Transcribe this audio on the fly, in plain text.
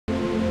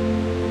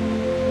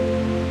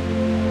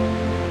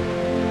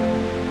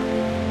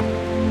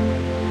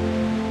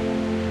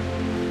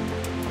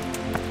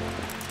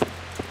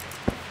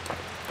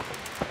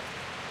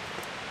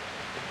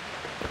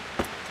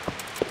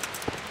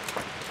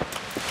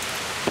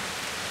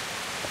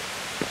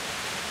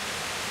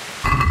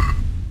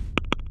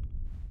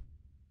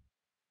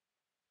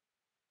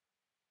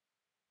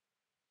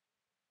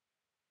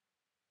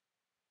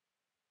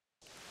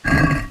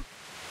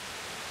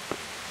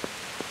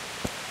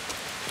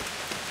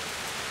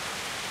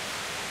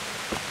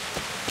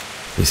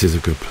This is a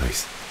good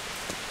place.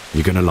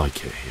 You're gonna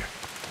like it here.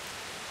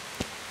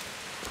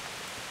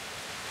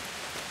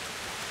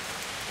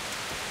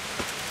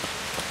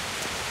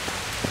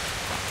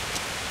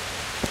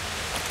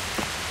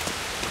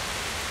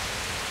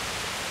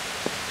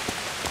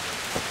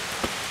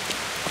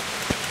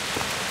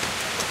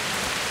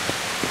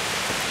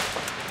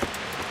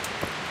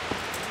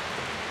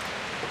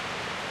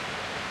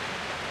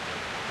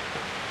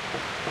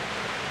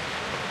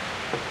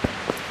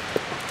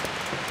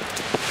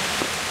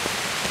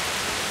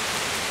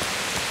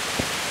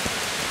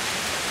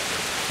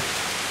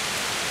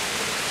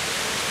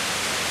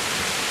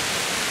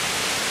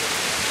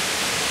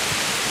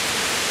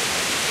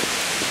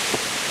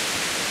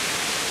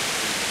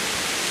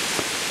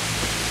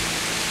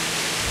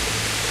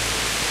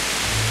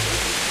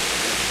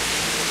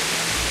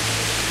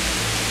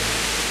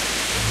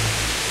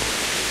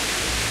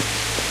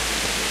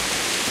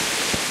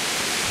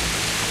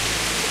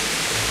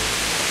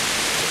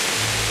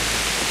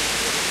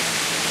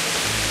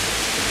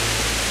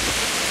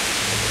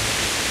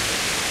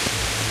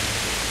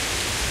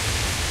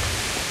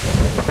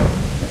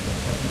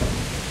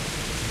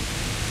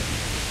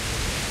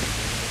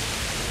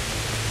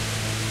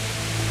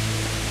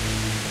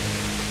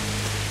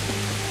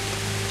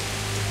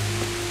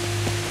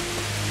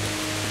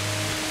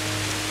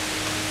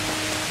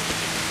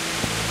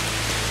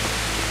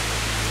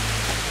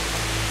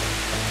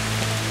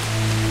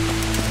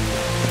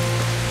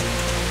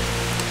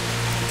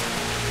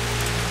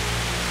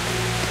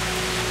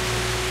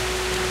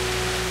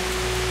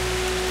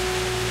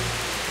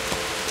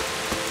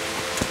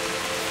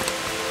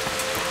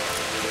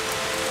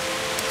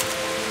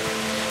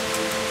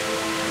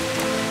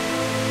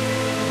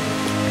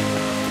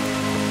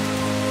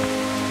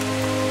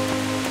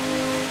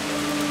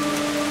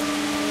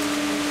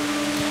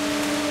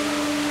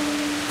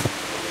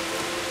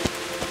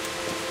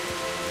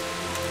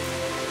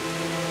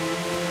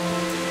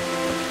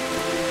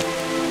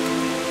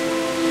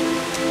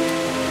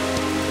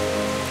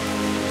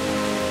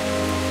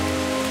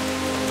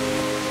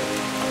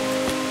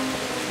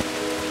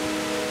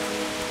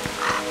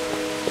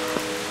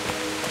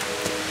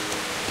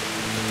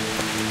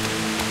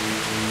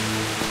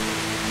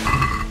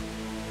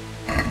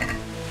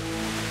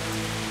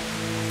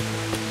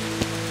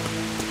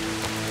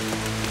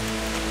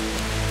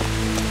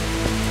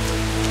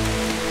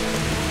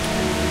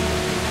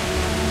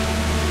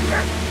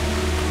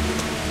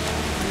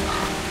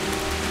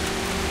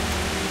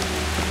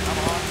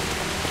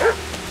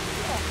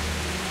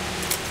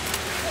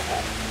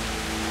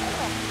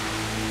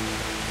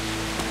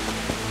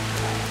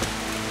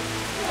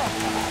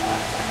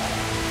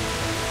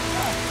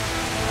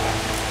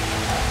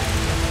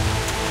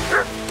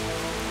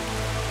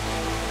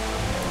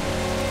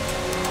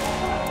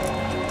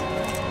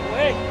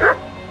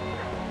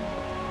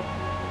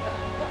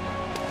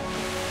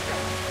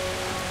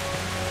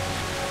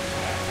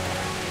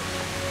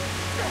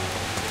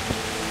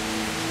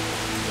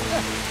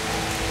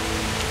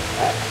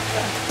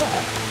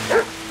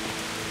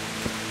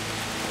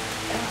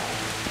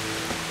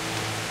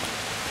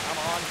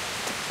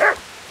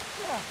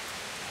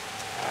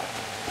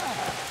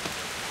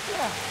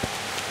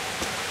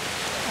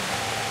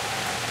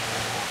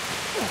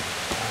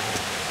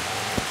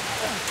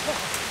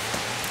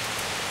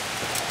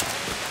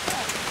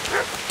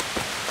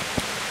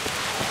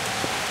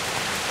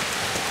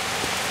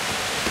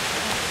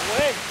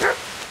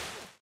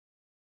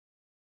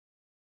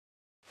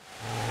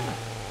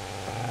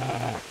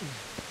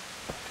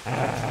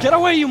 Get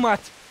away, you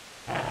mutt!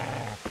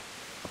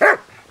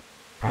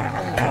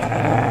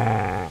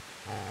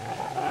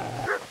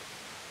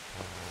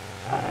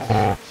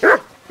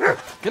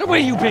 Get away,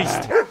 you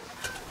beast!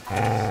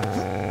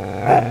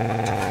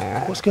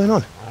 What's going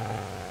on?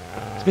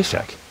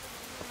 Zbyshek?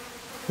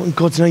 What in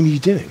God's name are you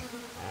doing?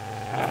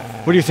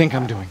 What do you think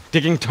I'm doing?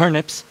 Digging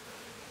turnips?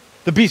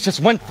 The beast just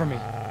went for me.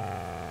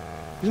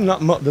 Isn't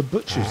that Mutt the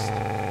butcher's...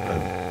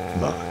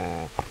 Mutt?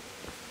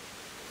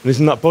 And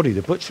isn't that body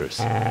the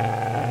butcher's?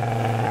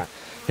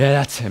 Yeah,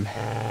 that's him.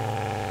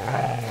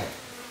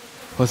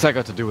 What's that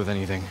got to do with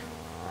anything?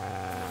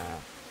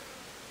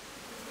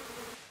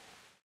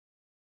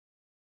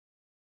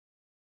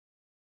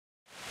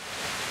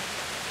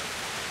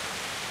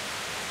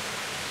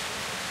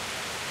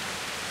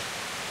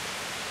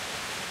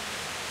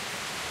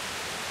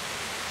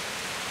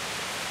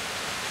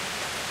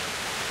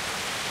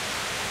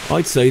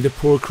 I'd say the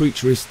poor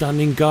creature is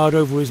standing guard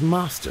over his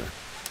master.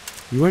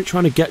 You weren't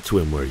trying to get to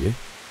him, were you?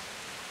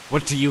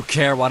 What do you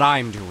care what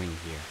I'm doing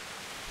here?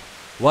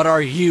 What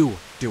are you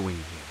doing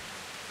here?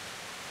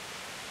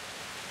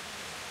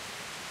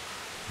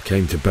 I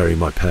came to bury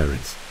my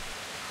parents.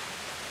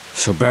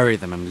 So bury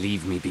them and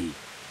leave me be.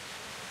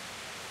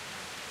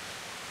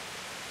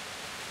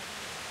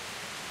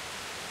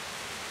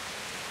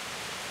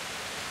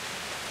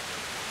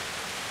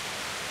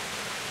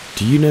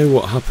 Do you know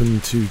what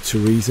happened to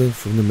Theresa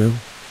from the mill?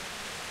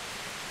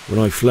 When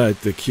I fled,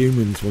 the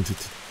humans wanted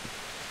to...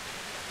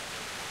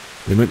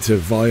 They meant to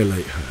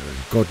violate her and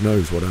God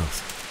knows what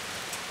else.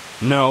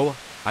 No,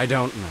 I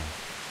don't know.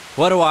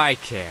 What do I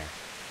care?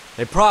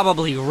 They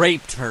probably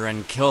raped her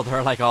and killed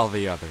her like all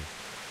the others.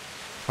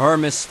 Her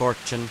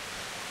misfortune.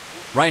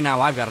 Right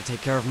now I've got to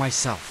take care of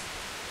myself.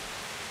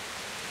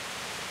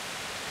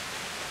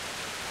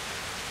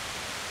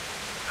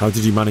 How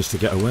did you manage to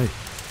get away?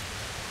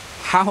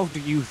 How do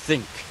you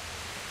think?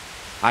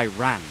 I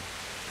ran.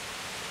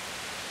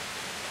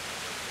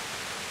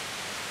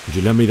 Would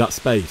you lend me that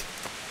spade?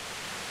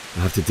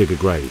 I have to dig a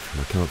grave,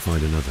 and I can't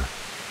find another.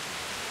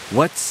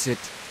 What's it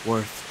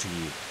worth to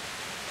you?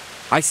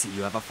 I see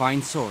you have a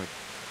fine sword.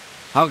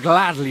 I'll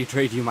gladly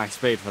trade you my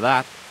spade for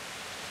that.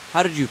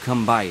 How did you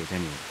come by it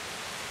anyway?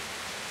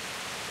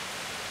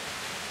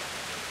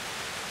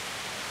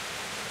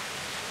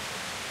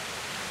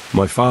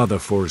 My father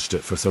forged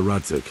it for Sir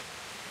Radzig.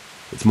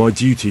 It's my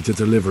duty to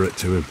deliver it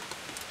to him.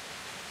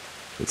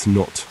 It's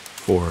not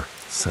for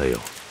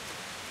sale.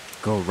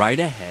 Go right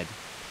ahead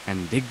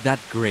and dig that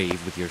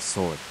grave with your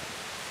sword.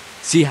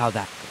 See how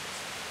that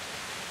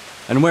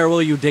goes. And where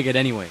will you dig it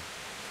anyway?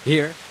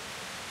 Here?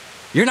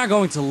 You're not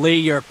going to lay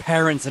your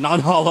parents in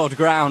unhallowed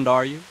ground,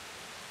 are you?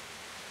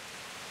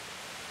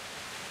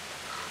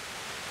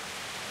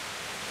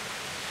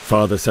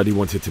 Father said he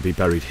wanted to be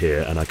buried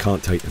here, and I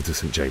can't take them to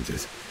St.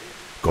 James's.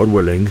 God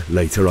willing,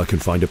 later I can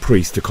find a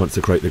priest to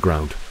consecrate the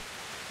ground.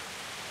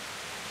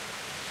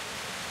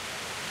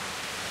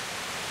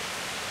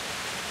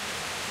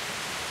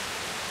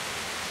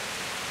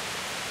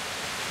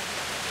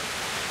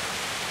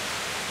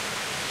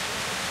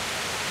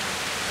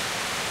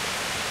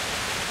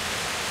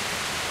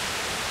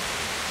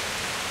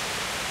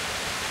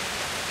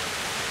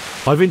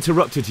 I've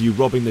interrupted you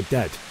robbing the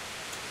dead.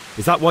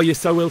 Is that why you're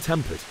so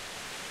ill-tempered?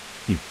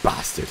 You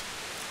bastard.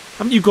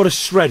 Haven't you got a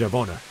shred of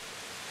honour?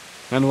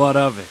 And what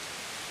of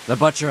it? The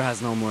butcher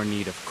has no more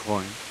need of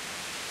coin.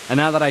 And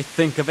now that I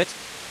think of it,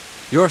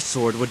 your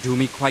sword would do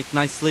me quite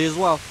nicely as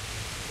well.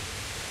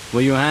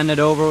 Will you hand it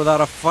over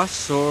without a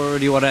fuss, or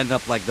do you want to end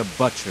up like the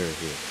butcher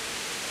here?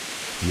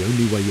 The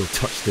only way you'll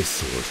touch this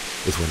sword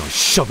is when I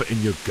shove it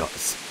in your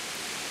guts.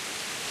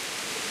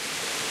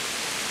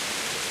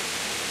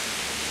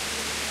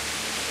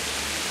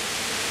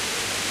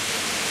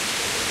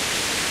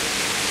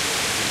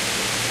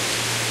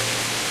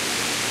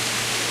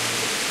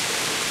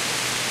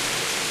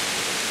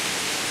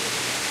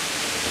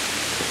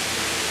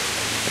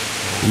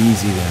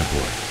 Easy there,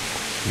 boy.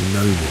 You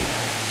know me.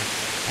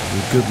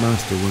 Your good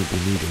master won't be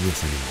needing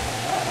this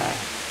anymore.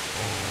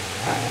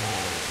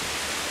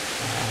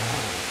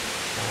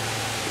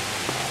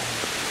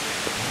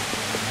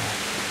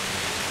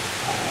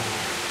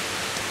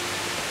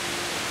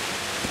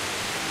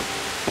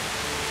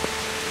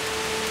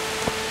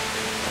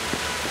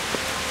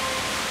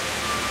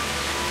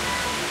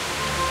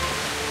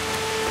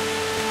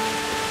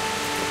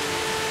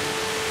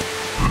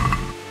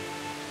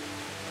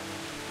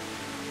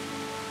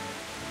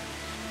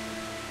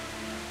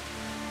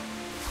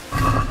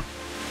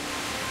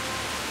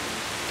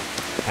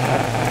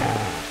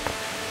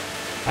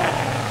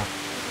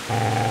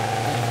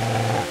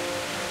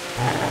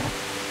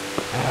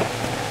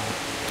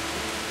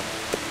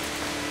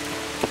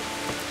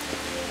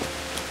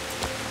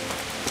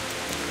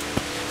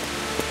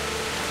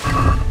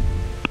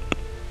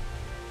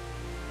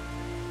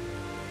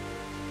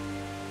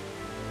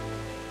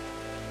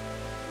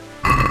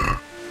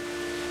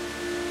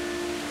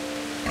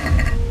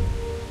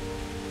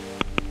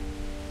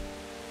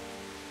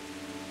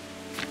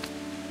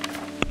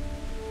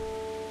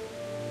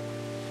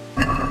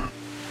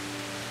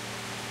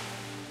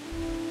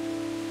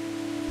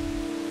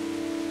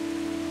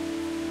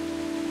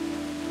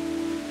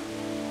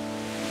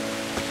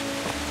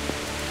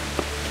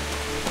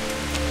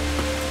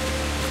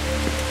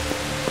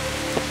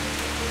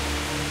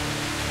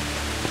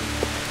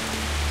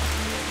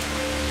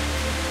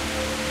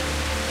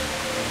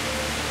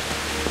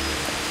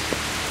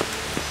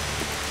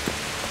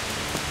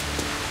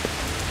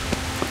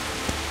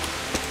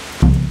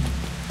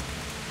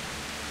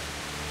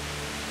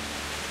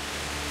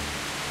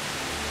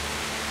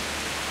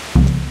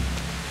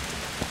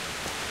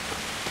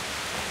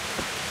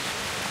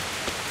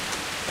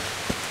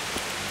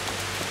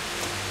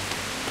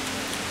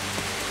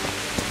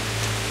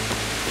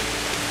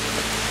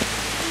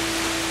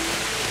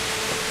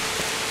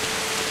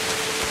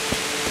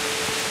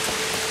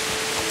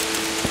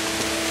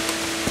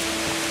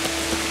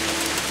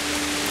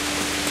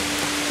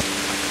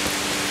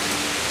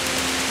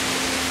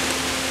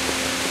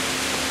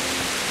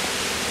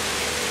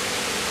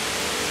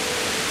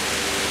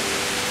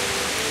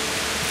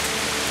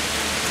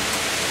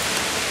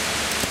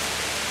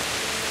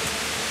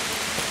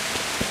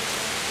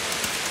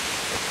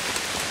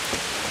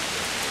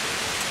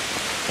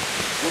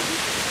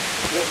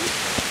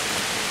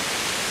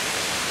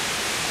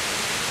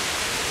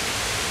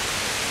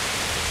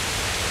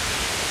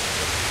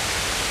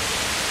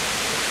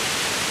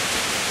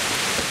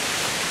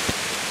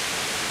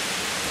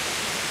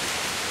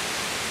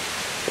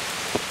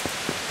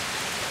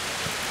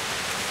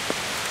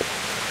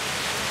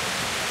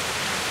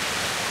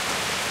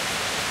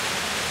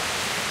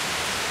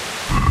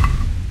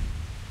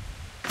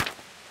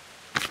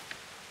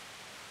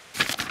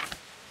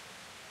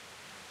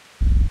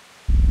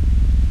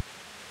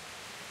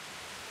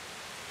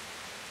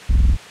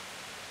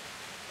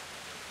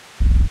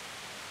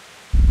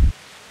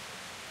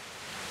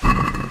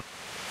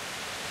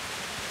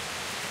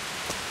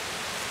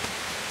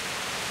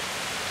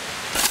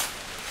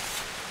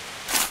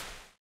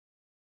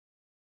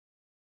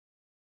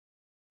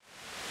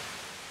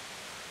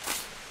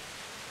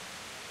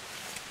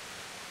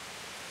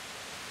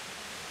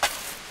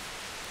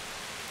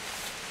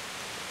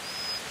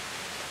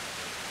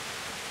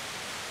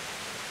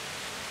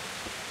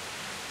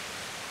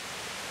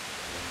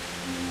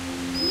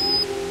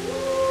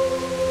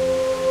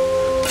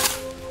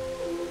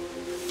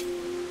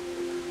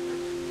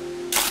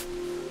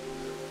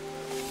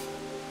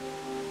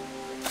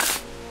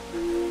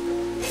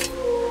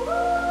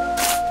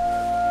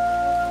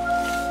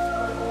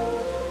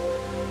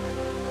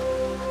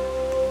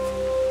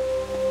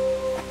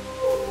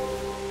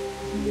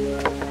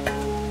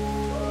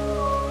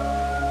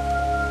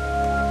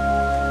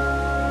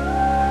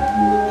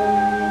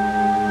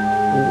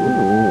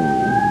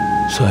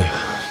 So,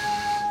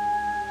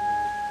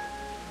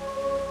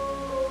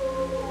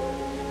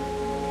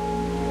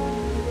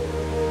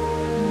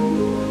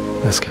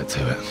 let's get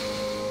to it.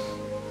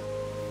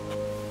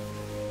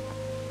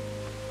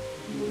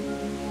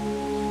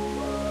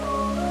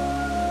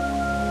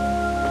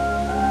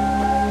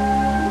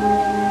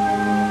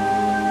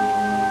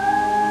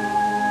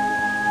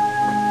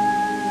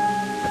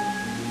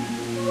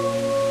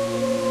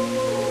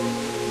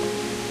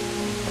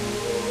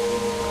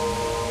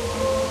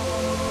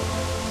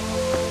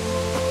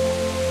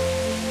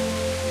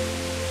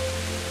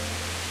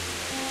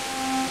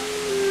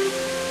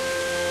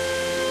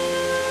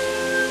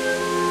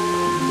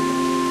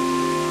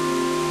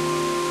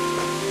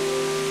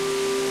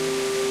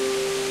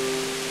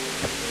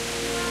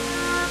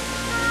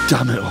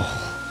 Damn it all.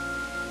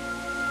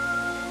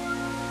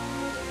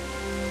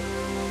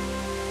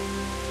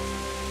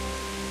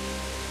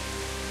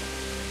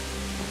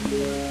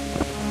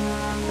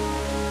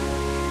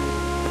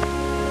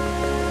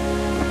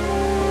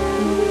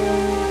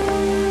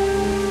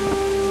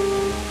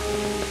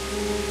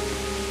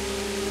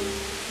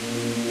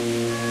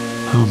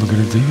 How am I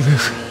going to do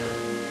this?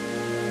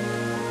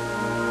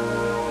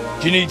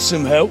 Do you need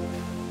some help?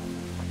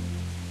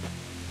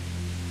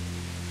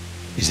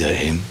 Is that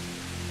him?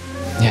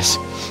 Yes.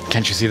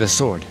 Can't you see the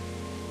sword?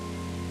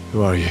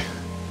 Who are you?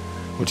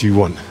 What do you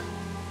want?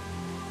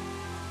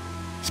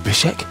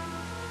 Zbyshek?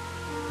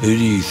 Who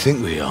do you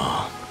think we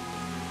are?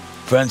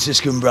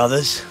 Franciscan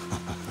brothers?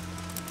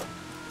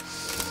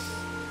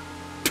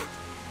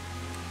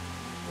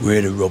 We're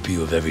here to rob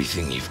you of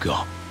everything you've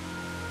got.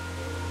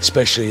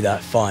 Especially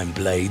that fine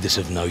blade that's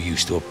of no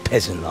use to a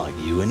peasant like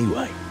you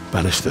anyway.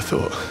 Banish the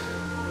thought.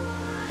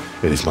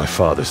 It is my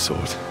father's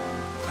sword.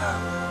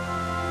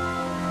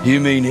 You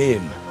mean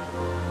him?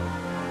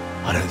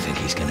 I don't think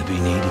he's going to be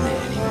needing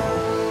it anymore.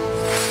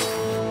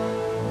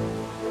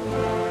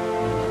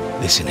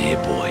 Listen here,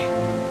 boy.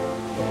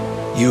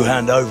 You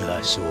hand over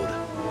that sword,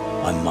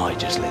 I might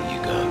just let you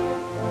go.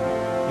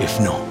 If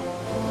not,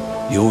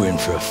 you're in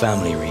for a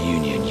family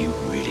reunion you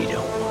really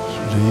don't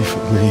want. Leave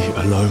me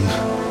alone.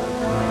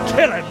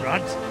 Kill him,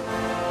 Runt!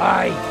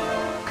 Aye,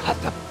 cut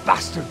the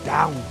bastard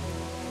down.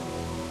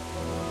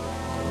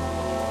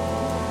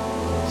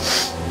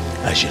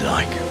 As you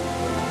like.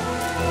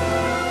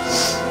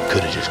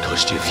 Could have just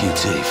cost you a few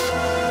teeth.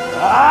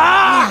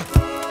 Ah!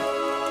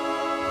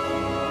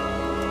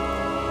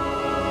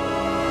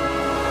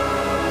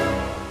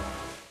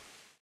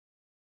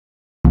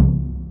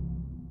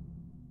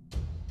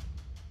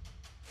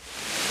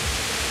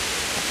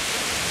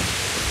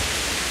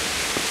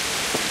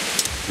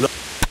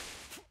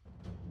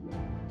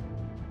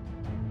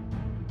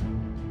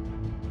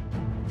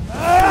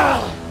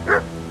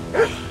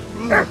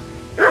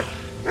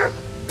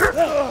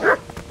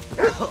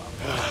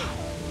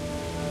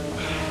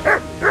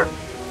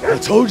 I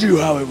told you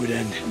how it would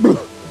end.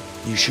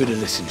 You should have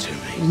listened to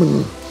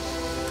me.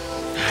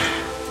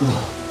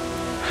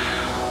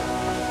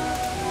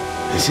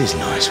 This is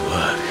nice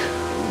work.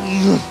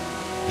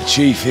 The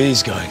chief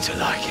is going to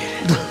like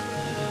it.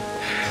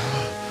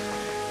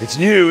 It's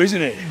new,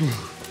 isn't it?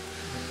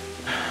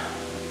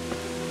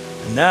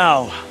 And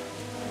now,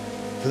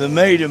 for the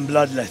maiden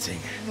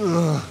bloodletting.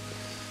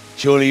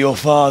 Surely your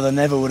father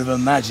never would have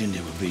imagined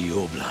it would be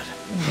your blood.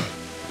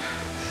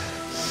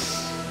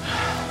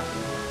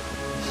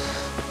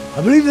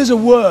 I believe there's a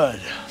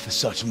word for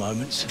such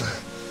moments.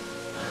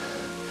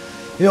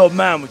 The old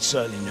man would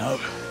certainly know.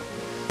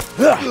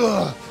 But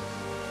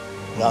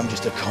I'm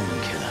just a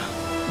common killer.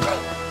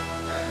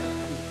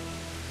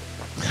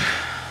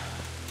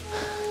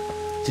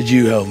 Did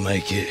you help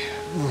make it?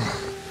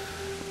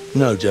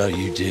 No doubt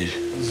you did.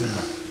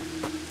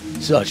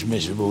 Such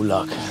miserable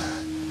luck.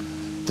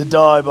 To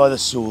die by the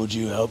sword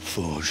you helped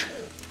forge.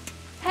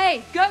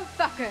 Hey, go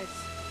fuckers!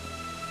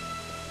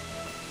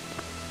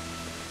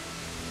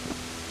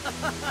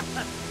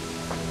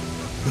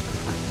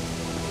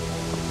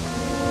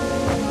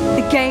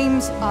 The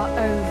games are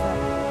over.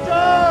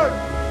 Turn!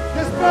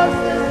 Disperse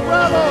this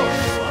rebel!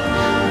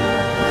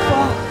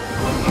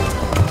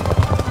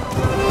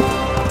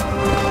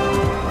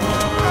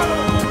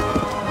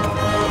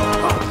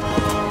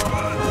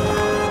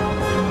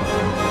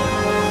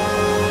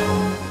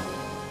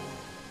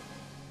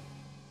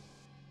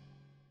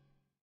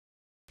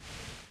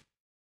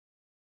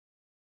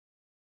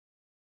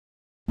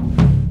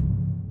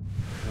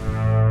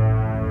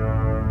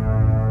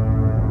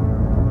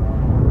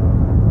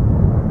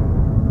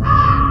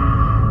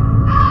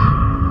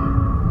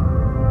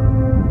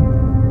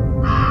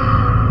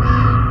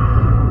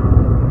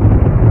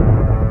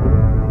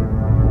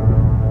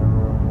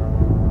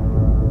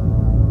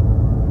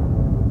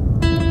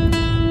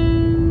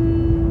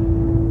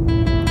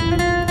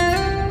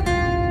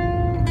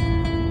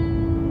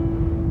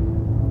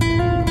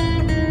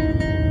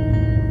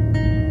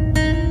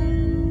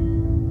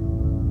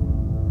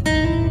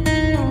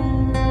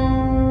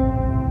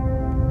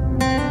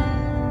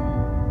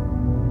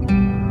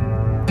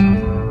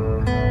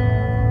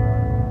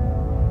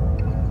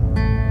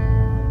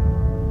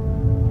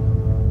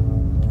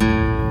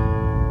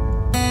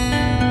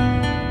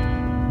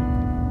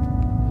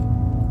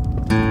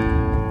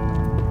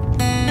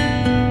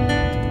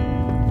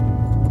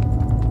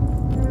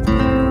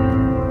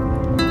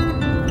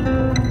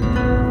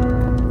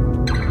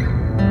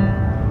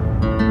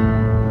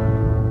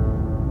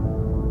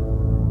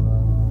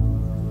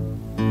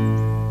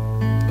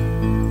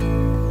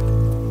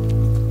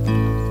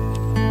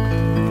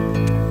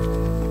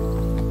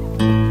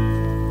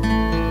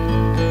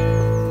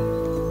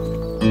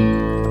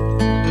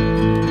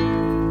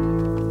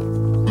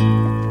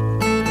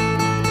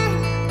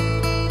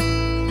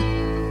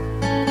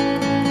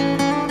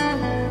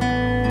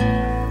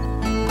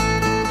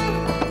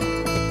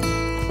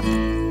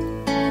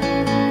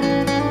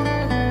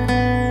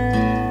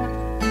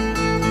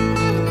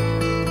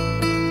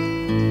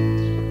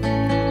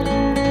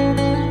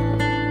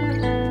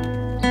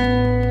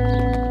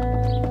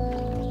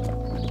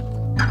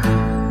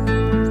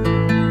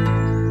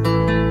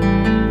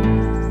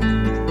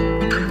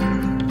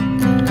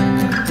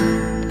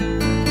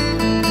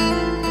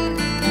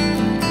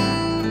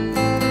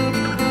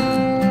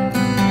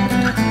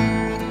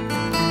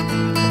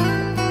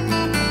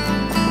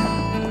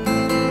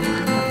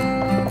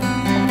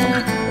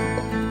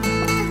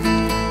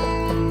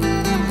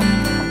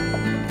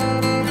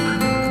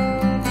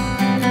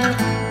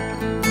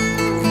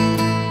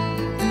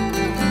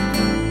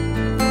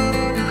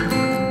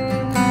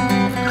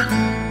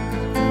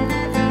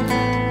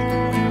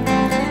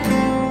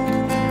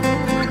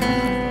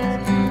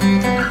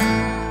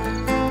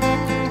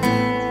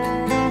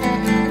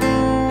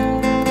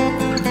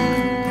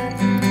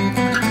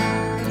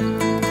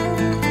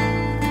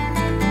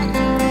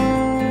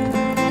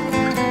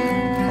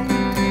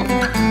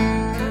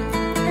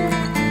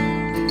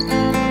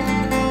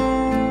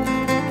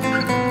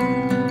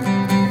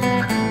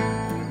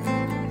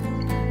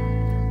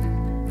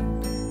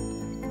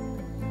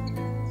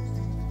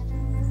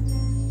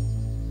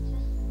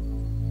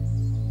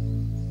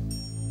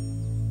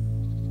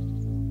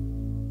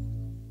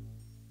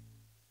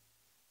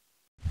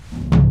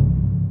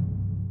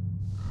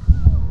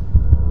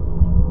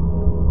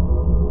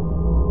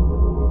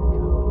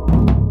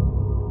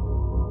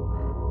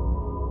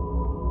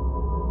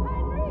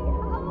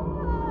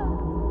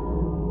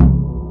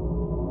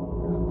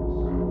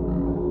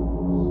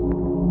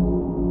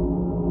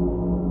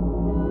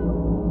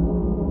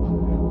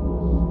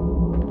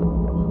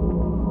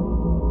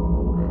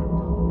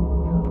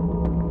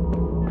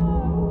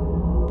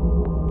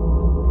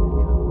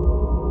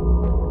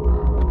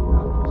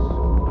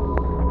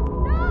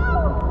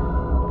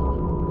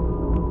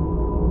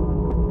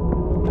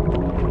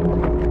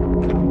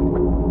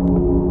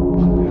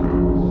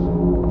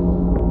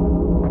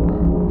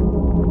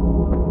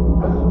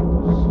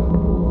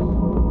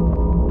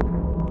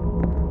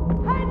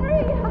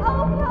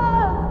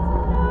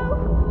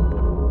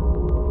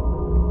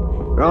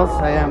 Rossz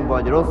helyen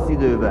vagy, rossz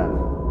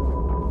időben.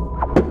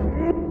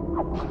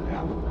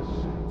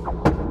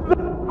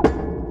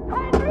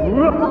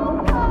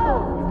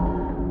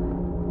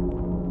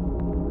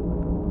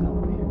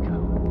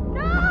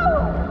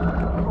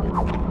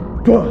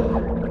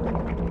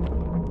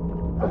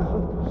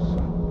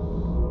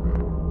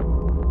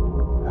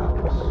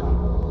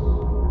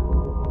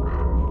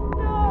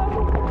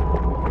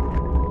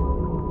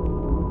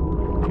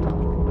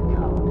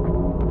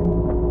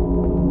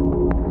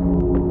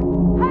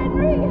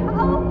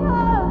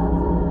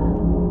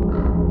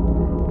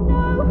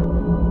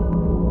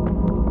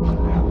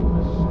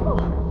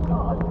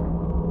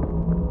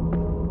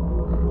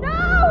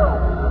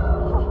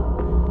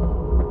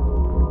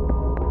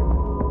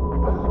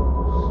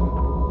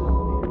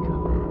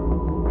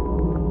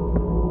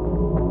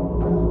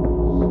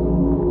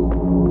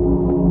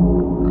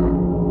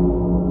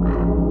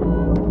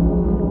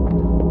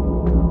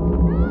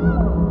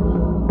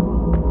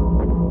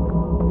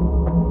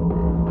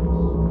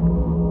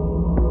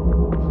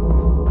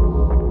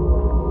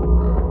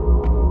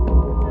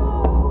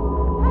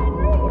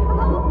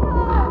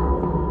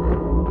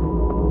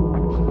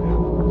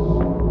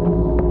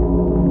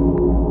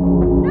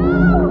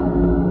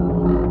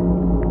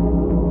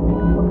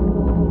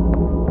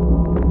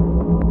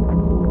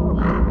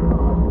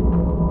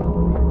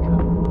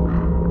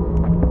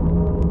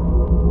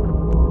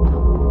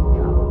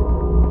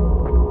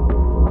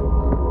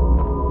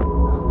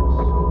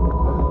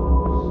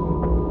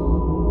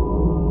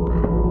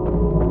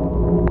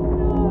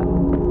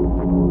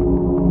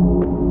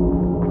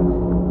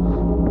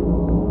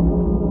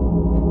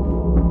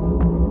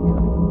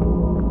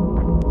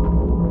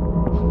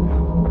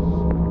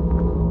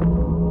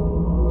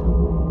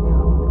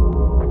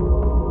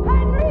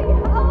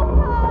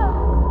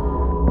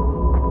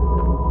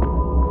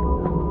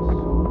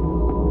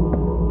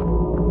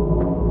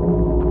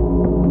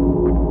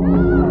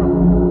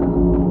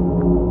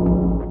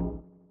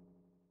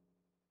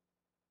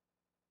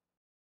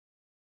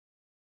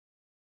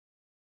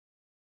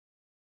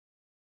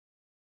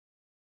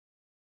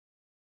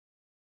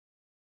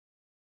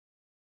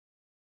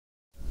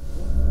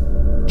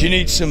 Do you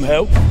need some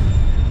help?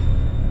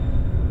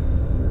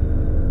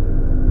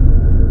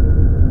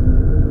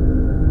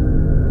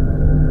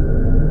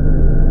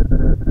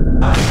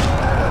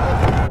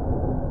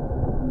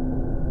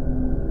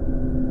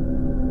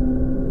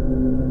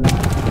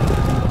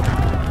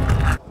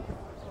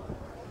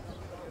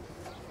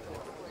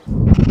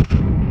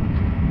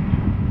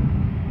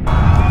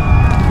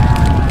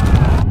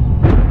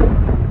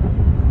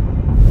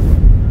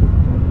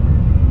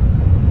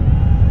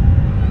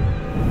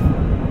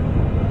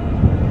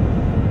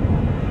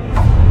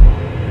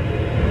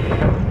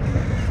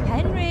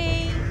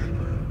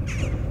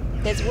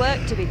 There's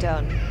work to be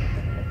done.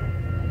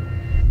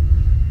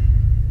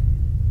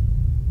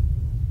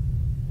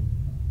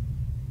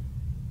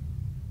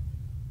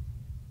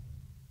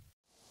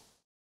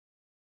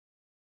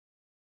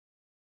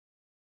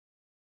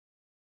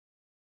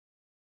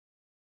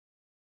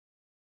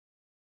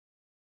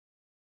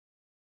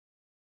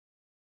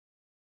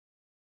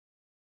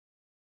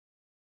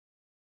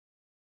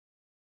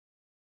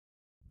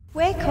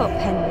 Wake up,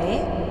 Henry.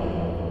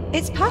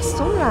 It's past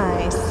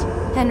sunrise.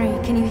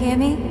 Henry, can you hear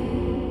me?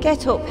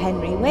 Get up,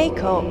 Henry,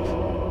 wake up.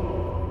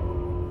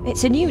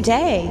 It's a new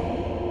day.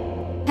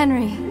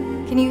 Henry,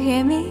 can you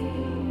hear me?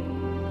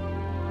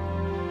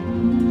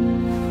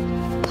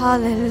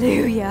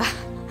 Hallelujah.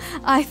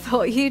 I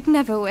thought you'd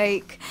never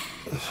wake.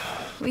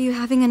 Were you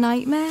having a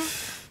nightmare?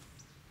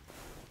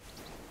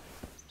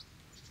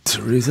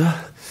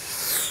 Theresa?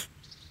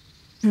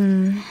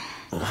 You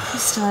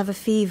still have a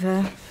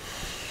fever.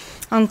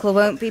 Uncle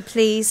won't be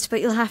pleased, but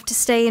you'll have to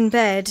stay in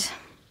bed.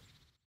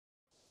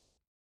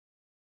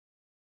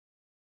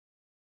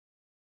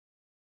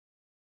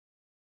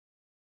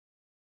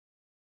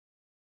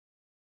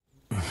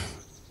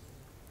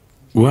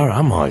 Where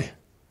am I?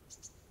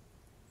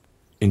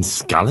 In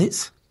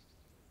Skalitz?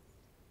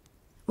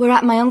 We're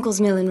at my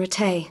uncle's mill in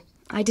Rattay.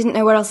 I didn't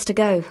know where else to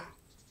go.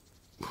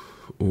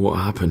 What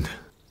happened?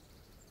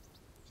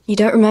 You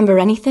don't remember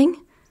anything?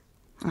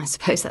 I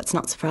suppose that's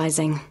not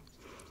surprising.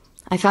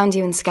 I found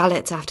you in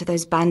Skalitz after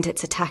those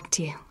bandits attacked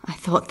you. I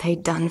thought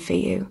they'd done for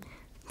you,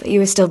 but you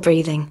were still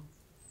breathing.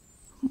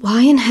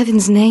 Why in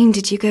heaven's name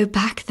did you go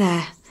back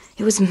there?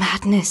 It was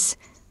madness.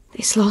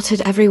 They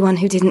slaughtered everyone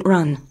who didn't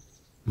run.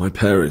 My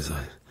parents,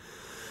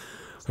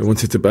 I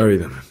wanted to bury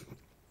them.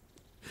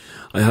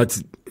 I had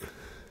to...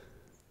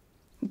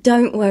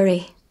 Don't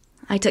worry.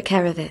 I took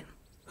care of it.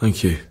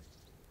 Thank you.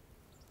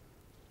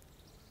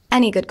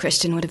 Any good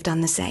Christian would have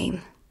done the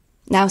same.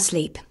 Now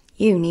sleep.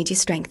 You need your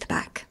strength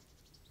back.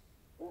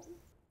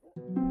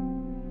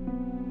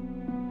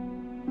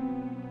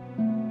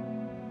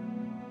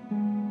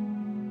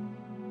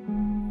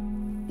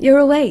 You're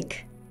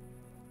awake.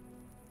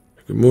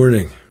 Good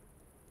morning.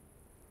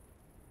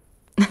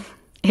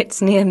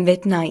 It's near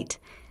midnight.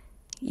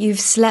 You've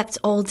slept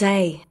all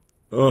day.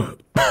 Oh.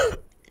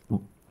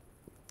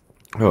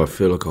 I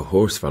feel like a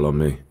horse fell on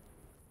me.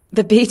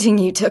 The beating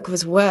you took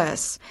was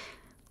worse.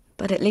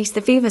 But at least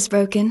the fever's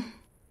broken.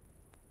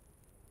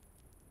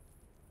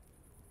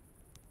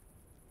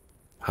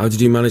 How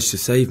did you manage to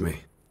save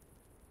me?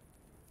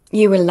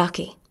 You were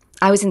lucky.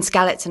 I was in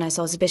Skalitz and I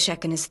saw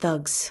Zbyshek and his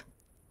thugs.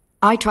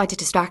 I tried to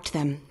distract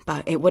them,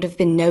 but it would have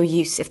been no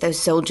use if those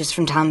soldiers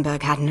from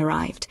Tamburg hadn't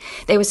arrived.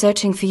 They were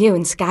searching for you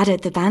and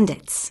scattered the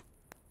bandits.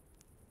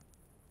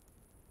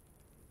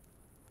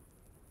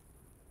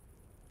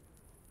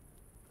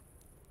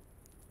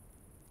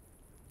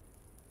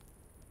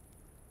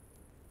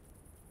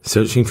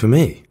 Searching for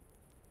me?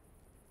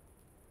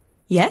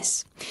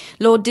 Yes.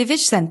 Lord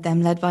Divish sent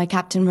them, led by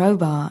Captain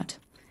Robard.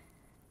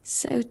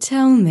 So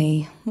tell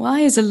me, why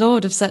is a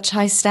lord of such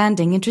high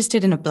standing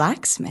interested in a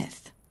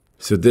blacksmith?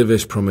 Sir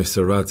Divish promised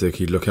Sir Robard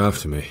he'd look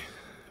after me.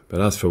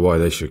 But as for why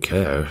they should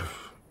care,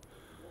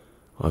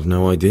 I've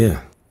no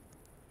idea.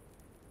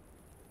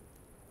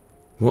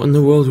 What in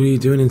the world were you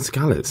doing in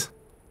Skalitz?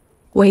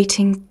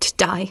 Waiting to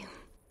die.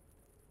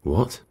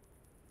 What?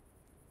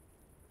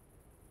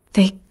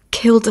 They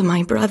killed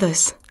my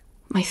brothers,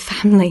 my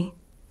family,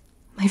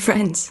 my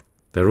friends.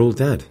 They're all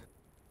dead.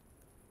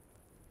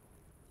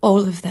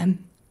 All of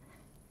them.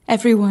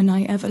 Everyone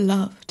I ever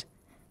loved.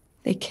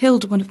 They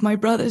killed one of my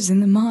brothers in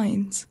the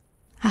mines.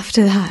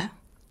 After that,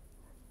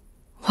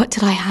 what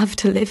did I have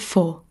to live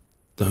for?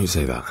 Don't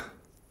say that.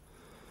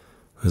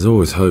 There's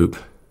always hope.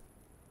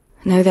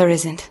 No, there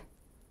isn't.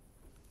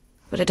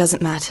 But it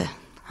doesn't matter.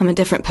 I'm a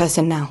different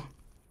person now.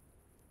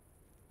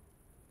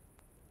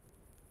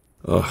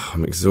 Oh,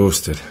 I'm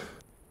exhausted.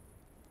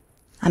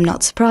 I'm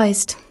not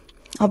surprised.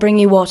 I'll bring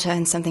you water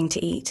and something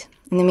to eat.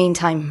 In the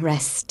meantime,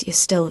 rest. You're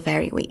still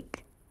very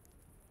weak.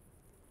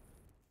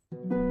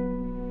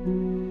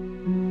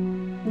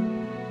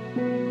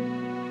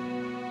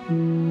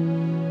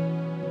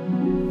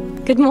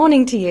 Good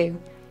morning to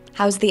you.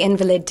 How's the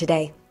invalid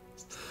today?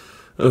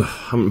 Ugh,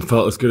 haven't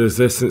felt as good as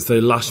this since they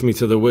lashed me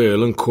to the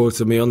wheel and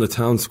quartered me on the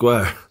town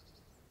square.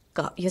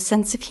 Got your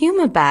sense of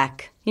humour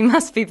back. You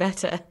must be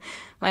better.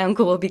 My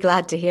uncle will be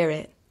glad to hear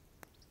it.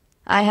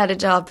 I had a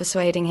job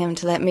persuading him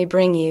to let me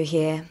bring you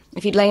here.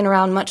 If you'd lain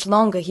around much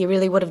longer, he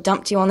really would have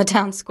dumped you on the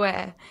town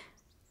square.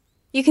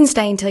 You can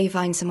stay until you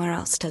find somewhere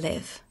else to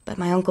live, but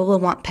my uncle will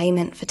want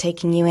payment for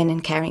taking you in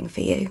and caring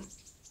for you.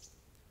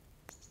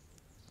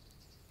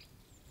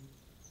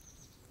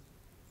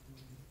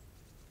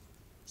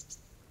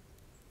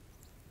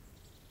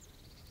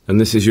 And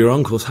this is your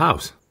uncle's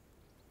house?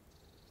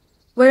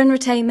 We're in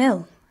Rattay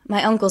Mill,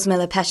 my uncle's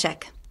miller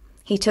Zbyshek.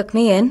 He took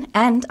me in,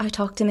 and I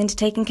talked him into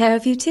taking care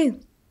of you too.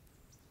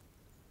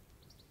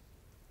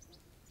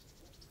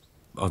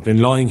 I've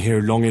been lying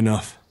here long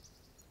enough.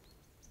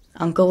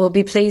 Uncle will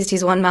be pleased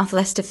he's one mouth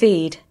less to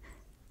feed.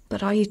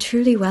 But are you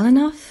truly well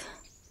enough?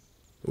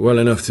 Well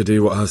enough to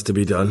do what has to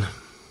be done.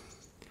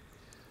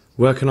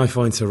 Where can I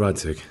find Sir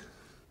Robard?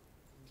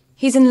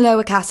 He's in the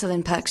lower castle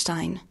in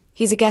Perkstein.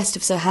 He's a guest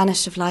of Sir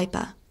Hanush of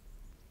Leipa.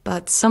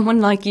 But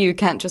someone like you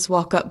can't just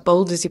walk up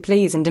bold as you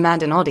please and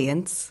demand an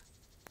audience.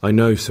 I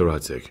know Sir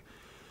Robard,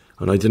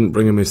 and I didn't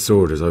bring him his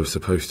sword as I was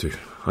supposed to.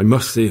 I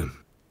must see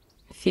him.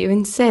 If you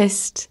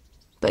insist.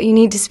 But you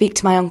need to speak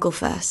to my uncle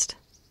first.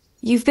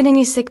 You've been in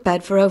your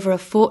sickbed for over a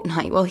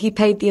fortnight while he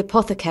paid the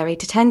apothecary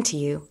to tend to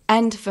you,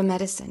 and for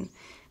medicine.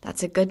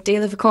 That's a good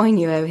deal of a coin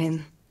you owe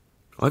him.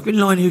 I've been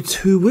lying here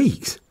 2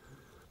 weeks.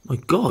 My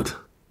God.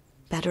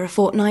 Better a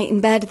fortnight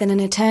in bed than an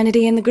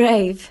eternity in the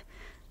grave.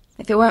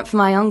 If it weren't for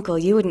my uncle,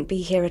 you wouldn't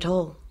be here at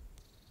all.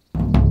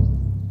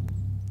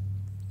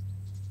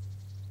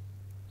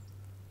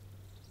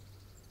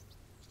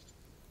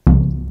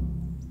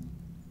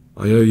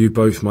 I owe you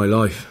both my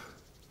life,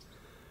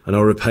 and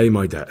I'll repay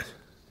my debt.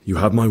 You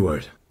have my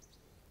word.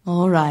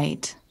 All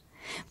right.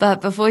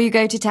 But before you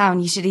go to town,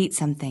 you should eat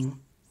something.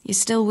 You're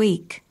still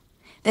weak.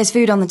 There's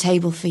food on the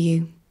table for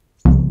you.